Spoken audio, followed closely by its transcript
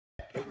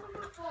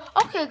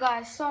Okay,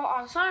 guys. So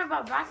I'm sorry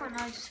about background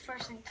noise. Just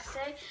first thing to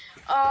say.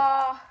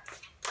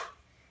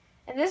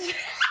 In this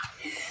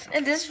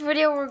in this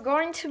video, we're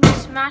going to be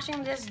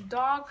smashing this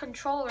dog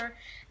controller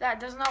that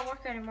does not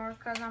work anymore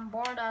because I'm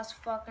bored as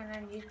fuck and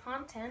I need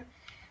content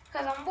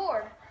because I'm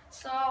bored.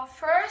 So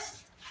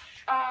first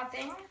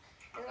thing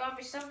is gonna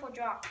be simple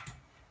drop.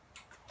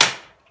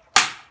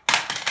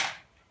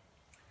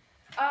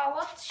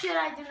 What should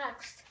I do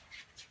next?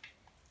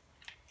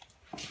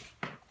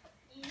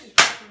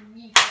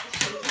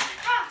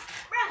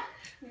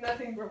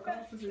 Nothing broke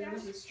off because it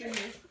was a streamer.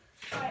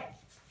 Alright.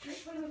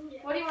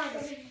 What do you want to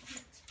do?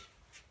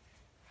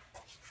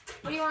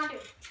 What do you want to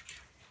do?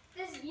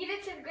 Just eat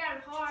it to the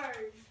ground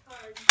hard.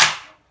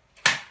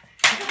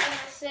 I'm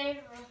gonna save.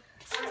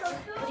 What do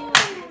you want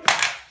to do?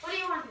 What do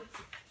you want to do?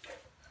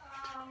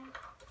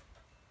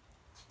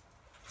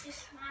 Just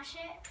smash it.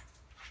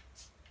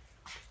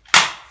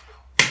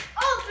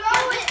 Oh,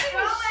 throw it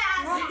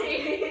at me.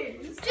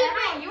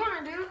 Dude, you want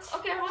to do?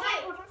 Okay, hold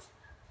on.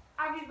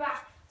 I'll be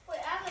back. Wait,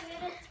 I'm gonna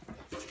get it.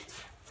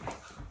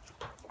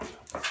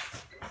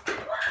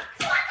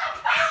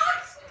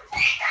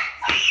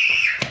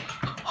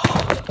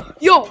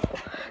 Yo,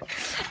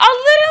 I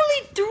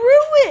literally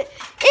threw it.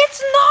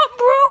 It's not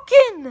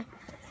broken.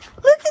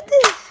 Look at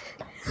this.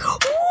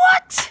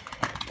 What?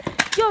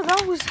 Yo,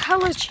 that was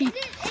hella cheap.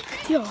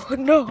 Yo,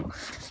 no.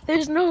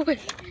 There's no way.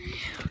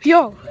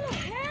 Yo.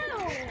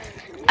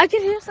 I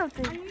can hear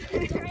something.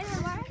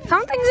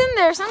 Something's in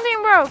there.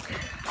 Something broke.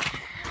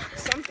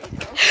 Something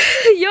broke.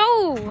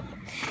 Yo.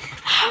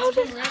 How did...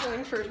 It's been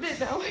rattling for a bit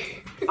now.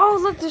 Oh,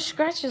 look, there's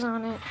scratches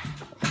on it.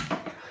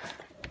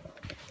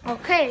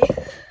 Okay.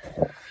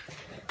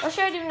 What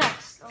should I do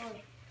next? Oh,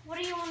 wait. What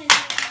do you want to do?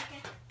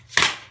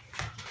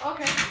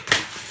 Okay.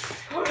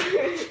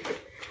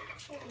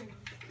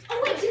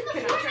 Oh wait, do the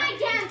Fortnite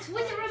dance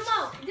with the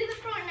remote. Do the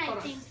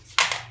Fortnite thing.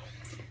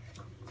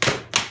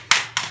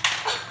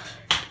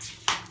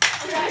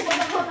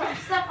 Okay,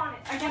 step on it.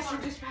 I guess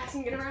we're just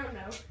passing it around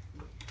now.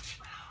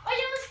 Oh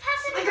yeah, let's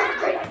pass it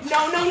around. No.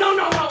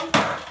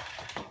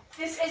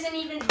 This isn't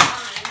even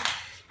mine.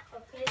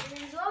 Okay,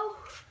 then go.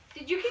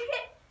 Did you kick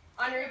it?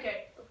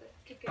 Enrique. Okay,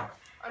 kick it.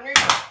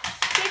 Enrique.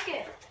 Kick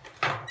it.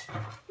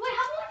 Wait,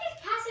 how about we just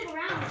pass it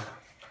around?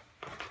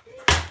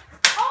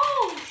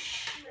 Oh,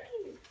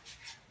 shit.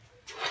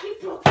 You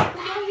broke it.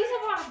 No, he's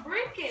about to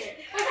break it.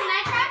 Wait, can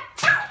I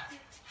try?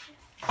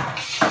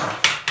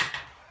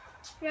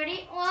 Ready?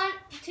 1,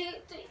 2,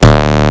 3.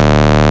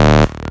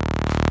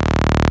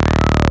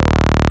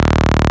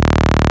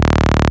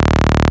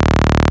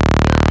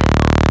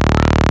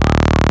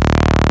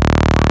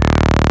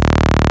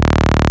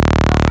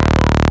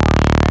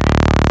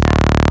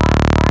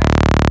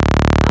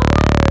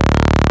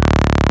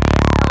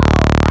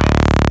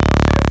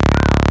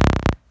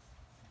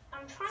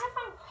 I'm trying to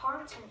find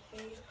content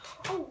for you.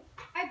 Oh,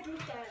 I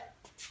broke that.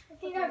 I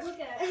think I broke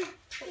that.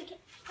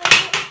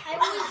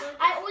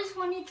 I always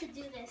wanted to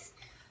do this.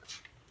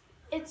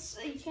 It's,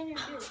 you can't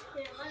even do it.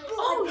 Yeah,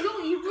 Oh,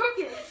 no, you broke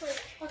it.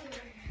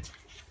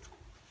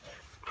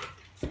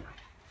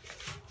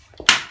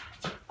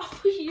 Oh,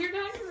 you're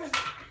not even,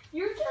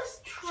 you're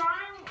just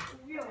trying,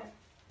 yo,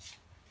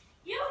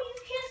 you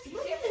can't,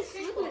 look at this.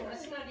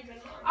 That's not even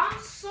mine. I'm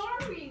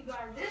sorry, you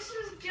guys. This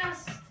is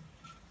just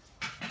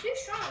too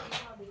strong,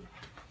 probably.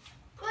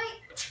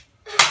 Wait,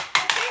 I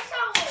think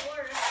how it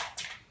works.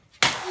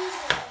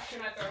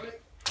 Can I throw it?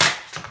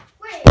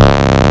 Wait.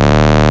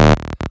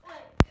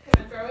 Can I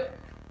throw it?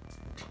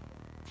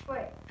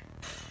 Wait.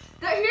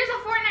 Here's a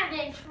Fortnite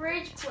game.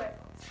 Rage quit.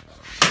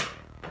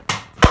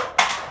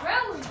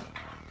 Really?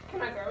 Can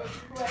I throw it?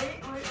 Wait.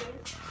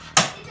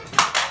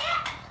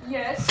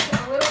 Yes,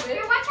 a little bit.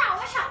 Here, watch out.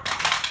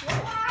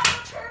 Wow,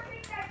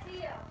 perfect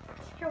idea.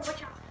 Here,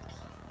 watch out.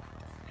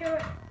 Here,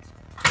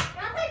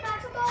 can I play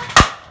basketball?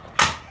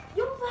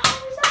 Yo,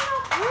 how is that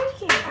not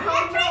breaking?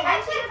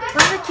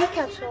 Where's the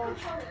keycaps for?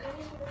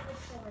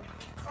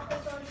 Okay,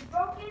 so it's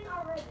broken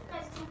already.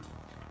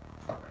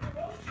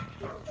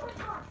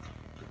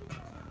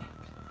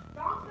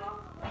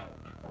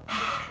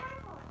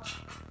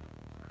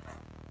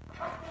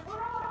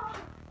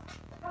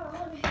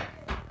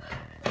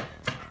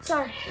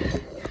 Sorry.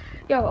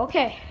 Yo,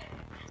 okay.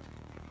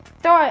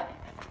 Throw it.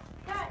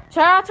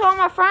 Shout out to all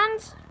my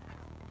friends.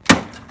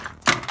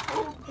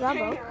 That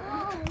broke.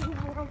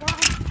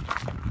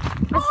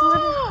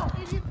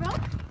 Is it broke?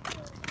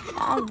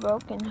 I'm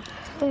broken.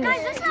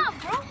 Guys, that's not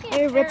broken. Let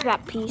me rip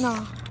that piece.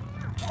 No.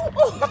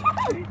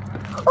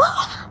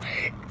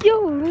 Yo.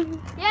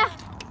 Yeah.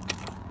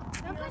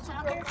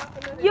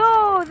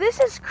 Yo, this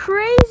is He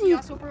crazy.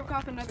 also broke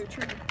off another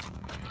tree.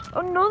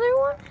 Another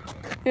one?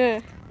 Yeah,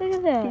 Look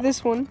at that.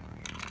 this one.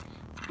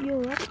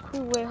 Yo, that's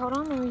cool. Wait, hold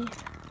on. Let me.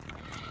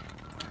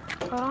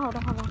 Hold on.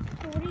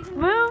 What are you gonna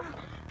Move. do?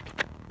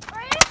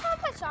 Are you gonna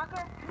play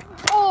soccer?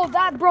 Oh,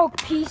 that broke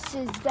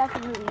pieces,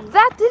 definitely.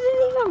 That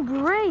didn't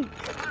even break.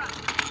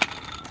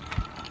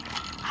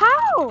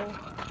 How?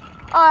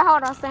 Oh,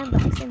 hold on. Stand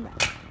back.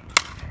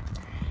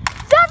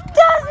 That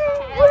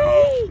doesn't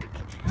break.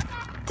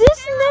 This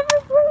never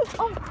breaks.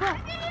 Oh, crap.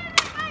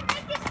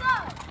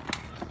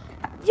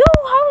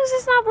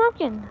 not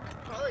broken.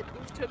 Well, it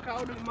took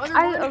out a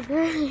motherboard.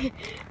 Okay.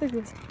 Look at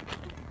this.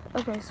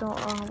 Okay, so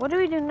what do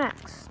we do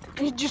next?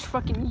 He just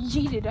fucking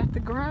yeeted at the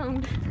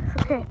ground.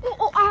 Okay.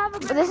 Oh, I have a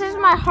But this is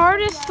my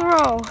hardest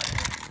throw.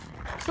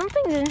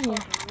 Something's in here.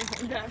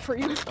 That for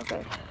you.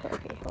 Okay.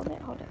 Okay.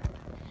 Hold it.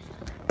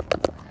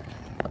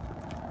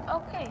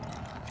 Okay.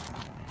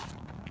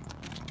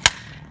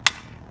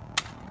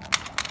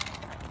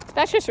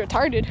 That's just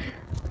retarded.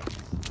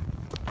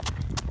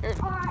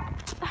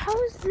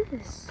 How is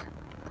this?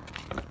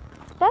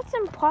 That's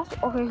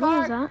impossible. Okay,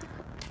 who is that?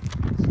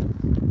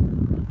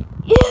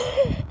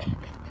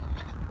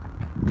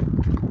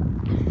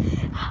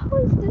 How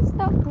is this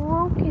not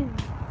broken?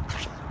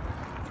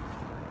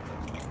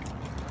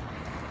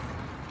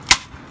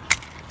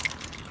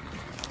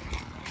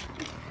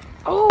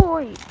 Oh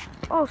wait.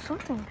 Oh,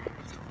 something.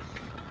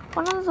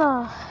 One of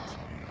the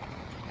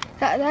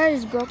that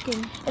is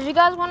broken. If you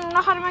guys want to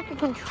know how to make a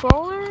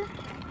controller,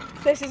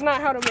 This is not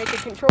how to make a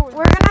controller.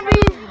 we're gonna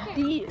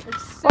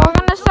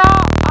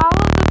sell all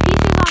of the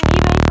pieces on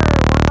eBay for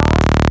 $1.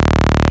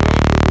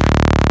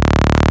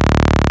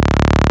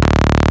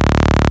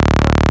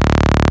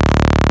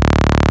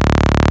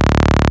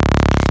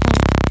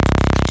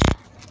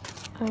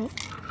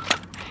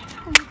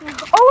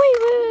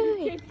 Oh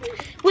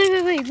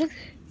wait, look.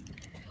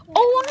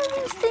 Oh, one of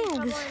these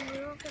things.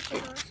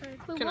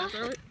 Can I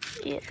throw it?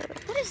 Yeah.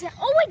 What is that?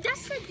 Oh wait,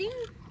 that's the thing.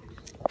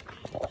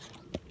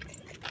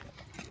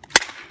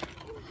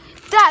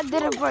 That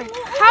didn't break.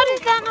 How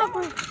did that not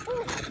break?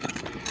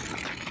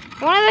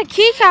 One of the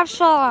keycaps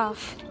fell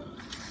off.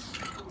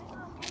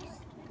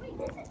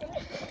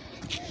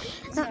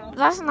 No,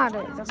 that's not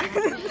it. That's not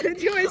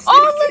it.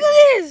 Oh, look at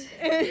this.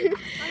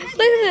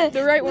 Look at this.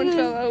 The right one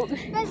fell out.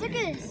 Guys, look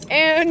at this.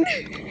 And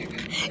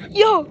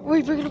Yo,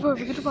 wait, break it apart.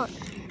 hold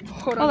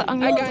Hold on,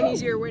 on, I got an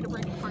easier way to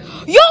break it apart. Yo,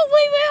 wait,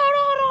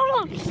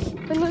 hold on.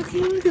 Wait, look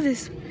at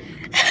this.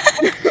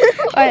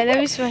 Alright, let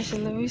me smash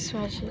it. Play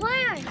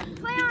on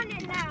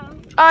it now.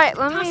 Alright,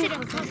 let me.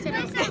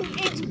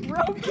 It's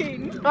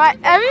broken. Alright,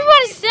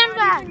 everybody stand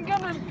back. It's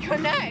gonna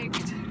connect.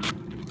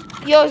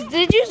 Yo,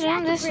 did you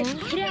zoom this in?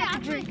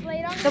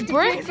 The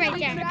brick? right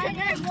there.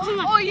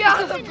 Oh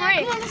yeah, the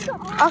break.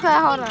 Okay,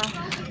 hold on.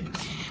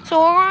 So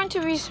we're going to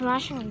be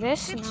smashing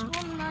this now.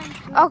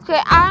 Okay,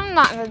 I'm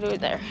not gonna do it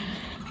there.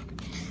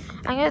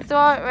 I'm gonna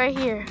throw it right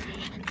here.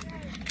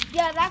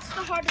 Yeah, that's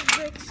the hardest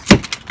bricks.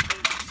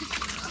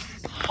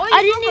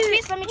 I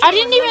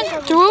didn't even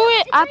throw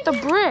it at the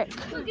brick.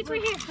 Look, it's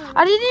right here.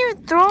 I didn't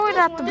even throw it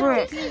at the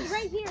brick. It's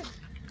right here.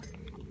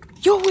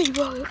 Yo, wait,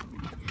 bro.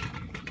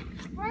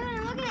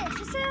 Rylan, look at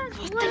this. It says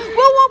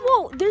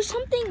Whoa. There's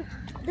something.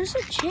 There's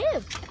a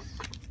chip.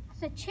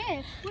 It's a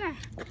chip. Where?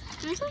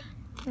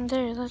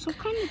 There, that's What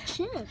kind of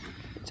chip?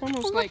 It's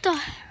almost what like the.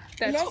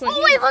 that's Oh quick.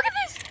 wait, look at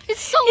this.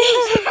 It's so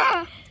loose.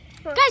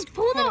 Guys,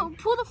 pull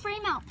the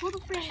frame out. Pull the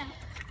frame out.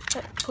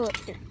 Pull it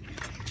here.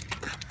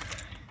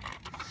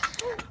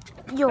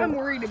 Yo. I'm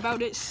worried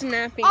about it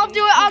snapping. I'll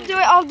do it. Look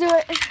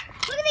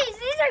at these.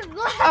 These are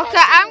glasses.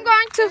 Okay, I'm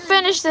going to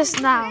finish this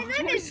now.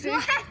 These are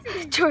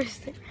glasses.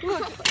 Twist it.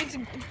 Look, it's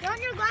You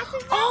want your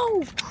glasses back?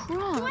 Oh, Who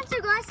crap. wants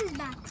your glasses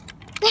back?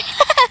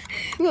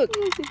 look.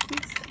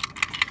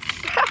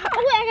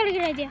 Oh wait, I got a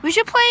good idea. We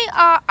should play,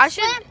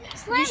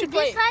 Slam should this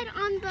play it. side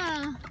on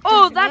the.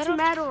 Oh, that's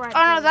metal right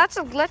Oh, no, that's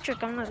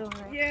electric. I'm not doing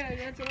that. Yeah,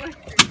 that's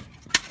electric.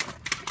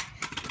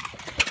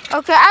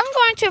 Okay, I'm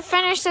going to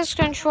finish this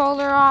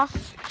controller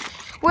off.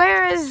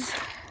 Where is,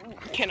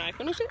 Can I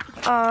finish it?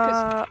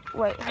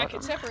 wait. I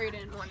can separate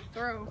it in one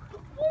throw.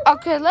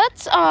 Okay,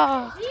 let's,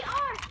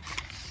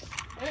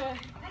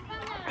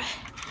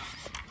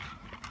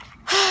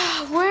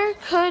 what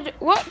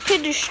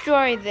could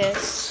destroy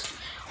this?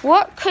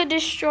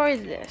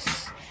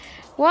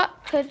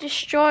 What could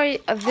destroy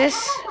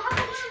this?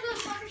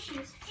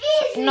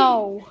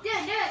 No. Do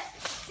it.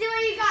 See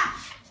what you got.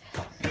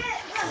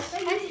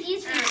 That's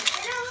easy.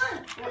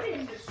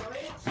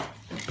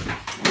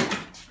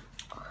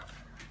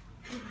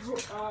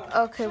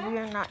 Okay, we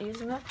are not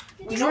using that.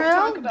 We don't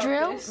talk about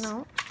Drill? this.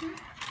 No.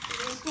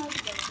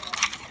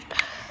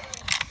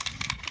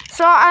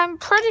 So I'm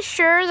pretty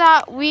sure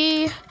that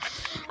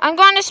I'm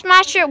going to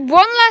smash it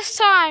one last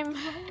time.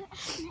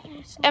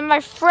 And my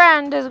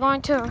friend is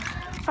going to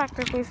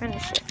practically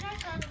finish it.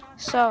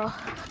 So,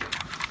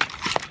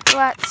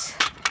 let's...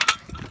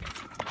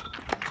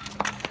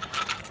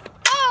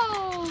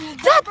 Oh!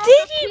 That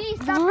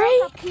didn't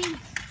break!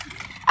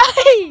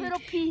 Hey! Little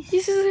piece.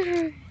 This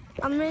is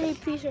A mini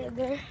piece right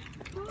there.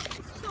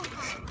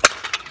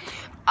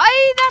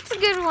 Hey, that's a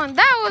good one.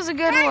 That was a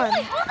good one.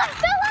 Wait, oh, that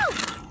fell out!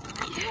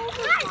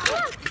 Guys,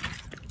 look!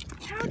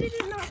 How did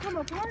it not come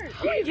apart?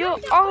 Yo,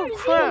 oh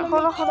crap.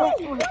 Hold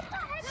on. Wait.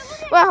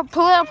 Well,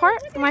 pull it apart.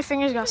 My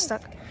fingers got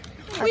stuck.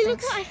 Wait,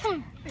 look what I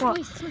found. What?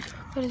 Wait, look.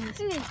 What is this? Look at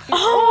this.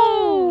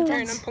 Oh!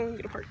 Aaron, I'm pulling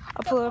it apart.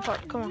 I'll pull it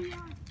apart. Come on.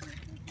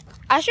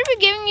 I should be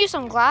giving you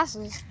some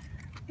glasses.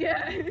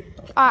 Yeah.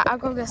 Alright, I'll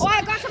go get Oh, some.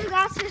 I got some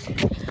glasses.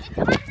 It's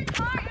on the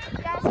car.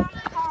 Guys, on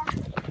the car.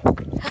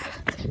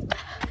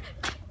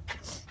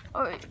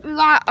 Alright. We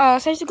got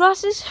safety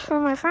glasses for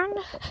my friend.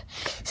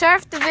 Sorry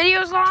if the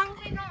video's long.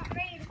 They're not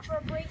made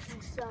for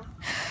breaking stuff.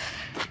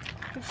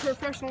 It's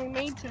professionally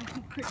made to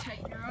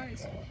protect your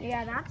eyes.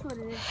 Yeah, that's what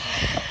it is.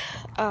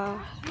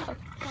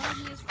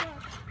 Foggy as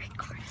fuck.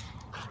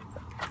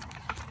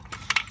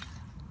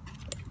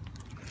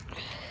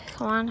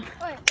 Come on.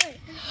 Wait.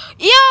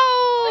 Yo!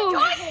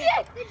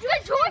 The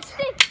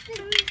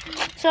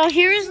joystick! So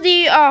here's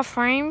the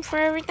frame for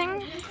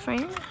everything.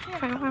 Frame.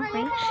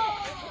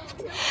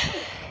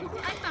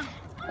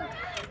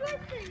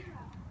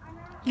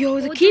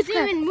 Yo, the keypad. It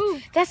doesn't even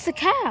move. That's the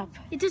cap.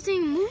 It doesn't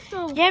even move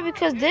though. Yeah,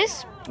 because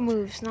this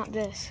moves, not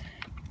this.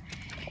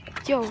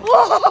 Yo. Wait,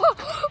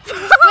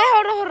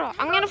 hold on.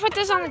 I'm gonna put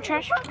this on the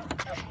trash.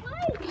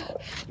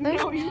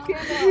 No, you can't.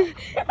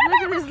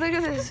 Look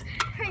at this.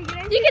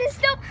 You can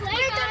still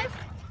play, guys.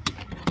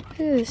 Look at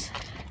this.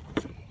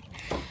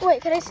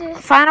 Wait, can I see this?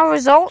 Final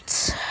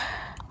results.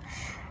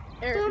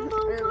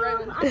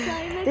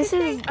 Rylan. This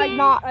is I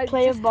not just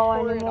playable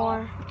tore it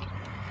anymore.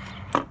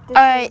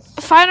 Alright,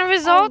 final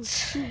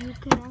results. Can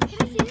I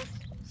see this?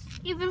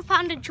 Even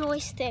found a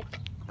joystick.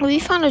 We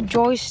found a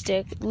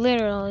joystick,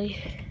 literally.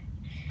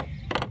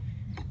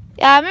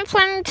 Yeah, I've been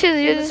planning to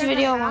do this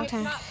video a long It's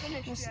time. not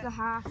finished yet. The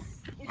half.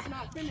 It's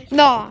not finished.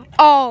 No.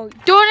 Oh,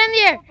 do it in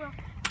the air.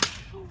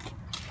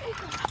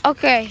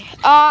 Okay.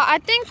 I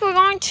think we're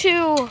going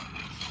to.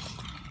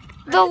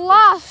 The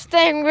last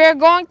thing we're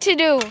going to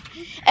do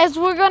is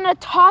we're gonna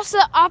toss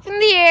it up in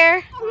the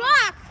air.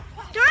 Rock!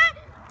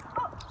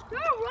 Throw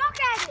a rock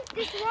at it.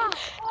 This rock.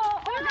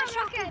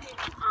 Rock at it.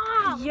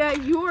 Yeah,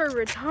 you're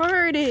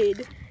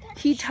retarded.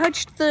 He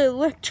touched the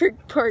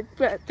electric part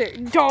back there.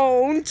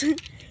 Don't.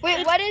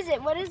 Wait, what is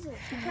it? What is it?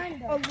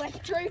 Kind of.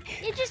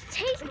 Electric. It just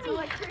tastes me.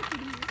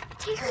 Electricity.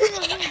 Tastes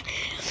me.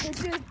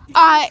 It's just,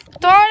 Alright,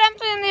 throw it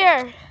up in the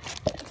air.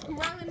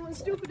 Rylan was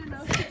stupid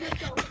enough to just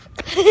go.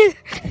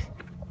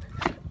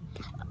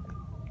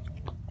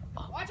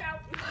 Watch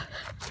out.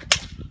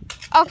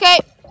 Okay,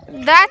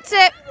 that's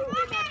it.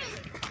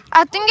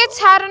 I think it's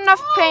had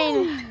enough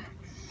pain.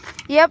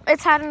 Yep,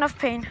 it's had enough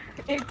pain.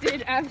 It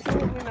did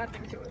absolutely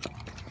nothing to it.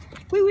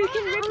 Wait, we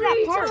can rip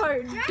that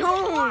part.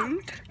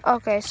 Don't.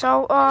 Okay,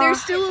 so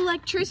There's still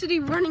electricity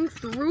running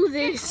through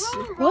this.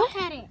 what?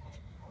 Rock at it.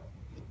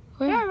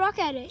 Where? Throw a rock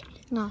at it.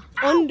 No.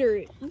 Under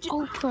it.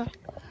 Oh crap.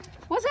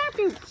 What's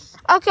happening?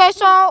 Okay,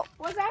 so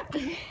What's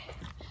happening?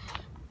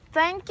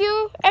 thank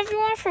you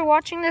everyone for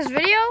watching this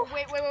video.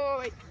 Wait.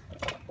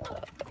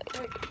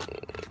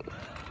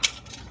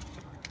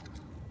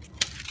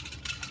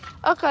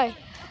 Okay,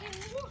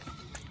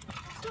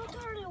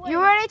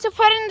 you ready to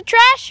put in the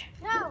trash?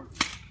 No.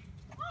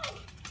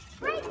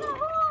 Break the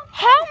hole.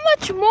 How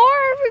much more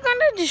are we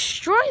gonna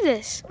destroy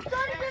this? It's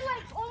already been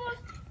like almost.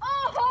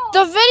 Oh.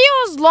 The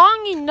video is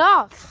long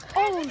enough.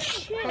 Oh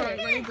shit. Alright,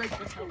 let me break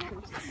this out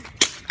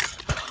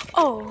first.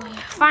 Oh,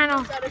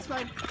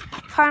 Satisfied.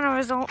 final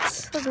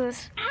results. Look at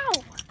this.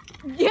 Ow.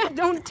 Yeah,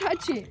 don't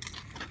touch it.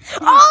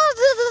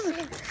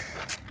 Oh,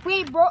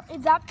 Wait, bro,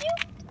 is that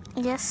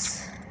you?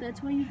 yes.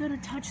 That's why you gotta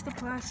touch the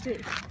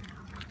plastic.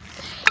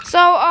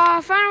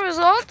 So, final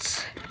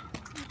results.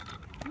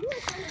 You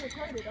are kind of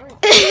retarded, aren't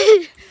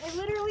you? It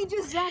literally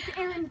just zapped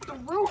Aaron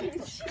through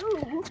his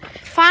shoe.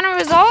 Final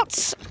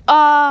results.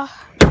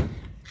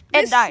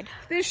 It died.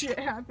 This shit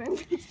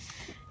happened.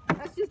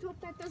 Let's just hope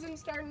that doesn't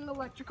start an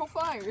electrical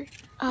fire.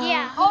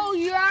 Yeah. Oh,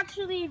 you're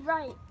actually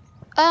right.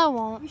 I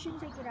won't. We should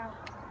take it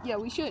out. Yeah,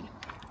 we should.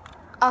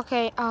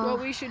 Okay. What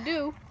we should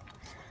do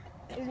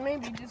is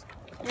maybe just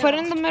Put it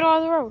in the middle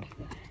of the road.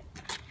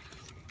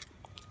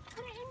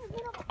 Put it in the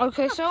middle.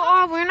 Okay, so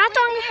we're not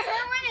done.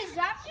 When it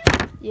zapped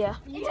you? Yeah.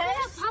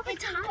 Yes. Probably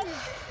time.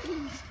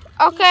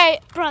 Okay,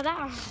 bro.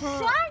 Son,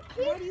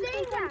 keep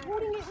saying that.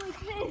 Holding it like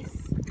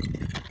this.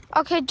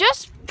 Okay,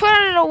 just put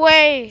it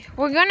away.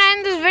 We're gonna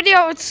end this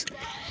video.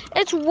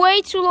 It's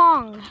way too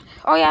long.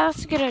 Oh yeah,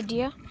 that's a good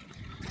idea.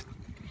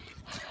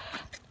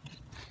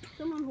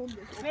 someone hold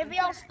this. Maybe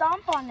I'll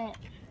stomp on it.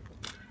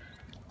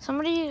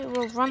 Somebody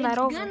will run that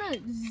over. It's gonna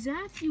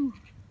zap you.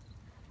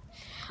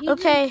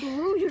 Okay.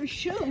 Through your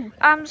shoe.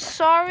 I'm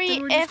sorry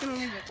Then we're just if gonna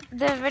leave it.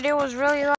 the video was really long.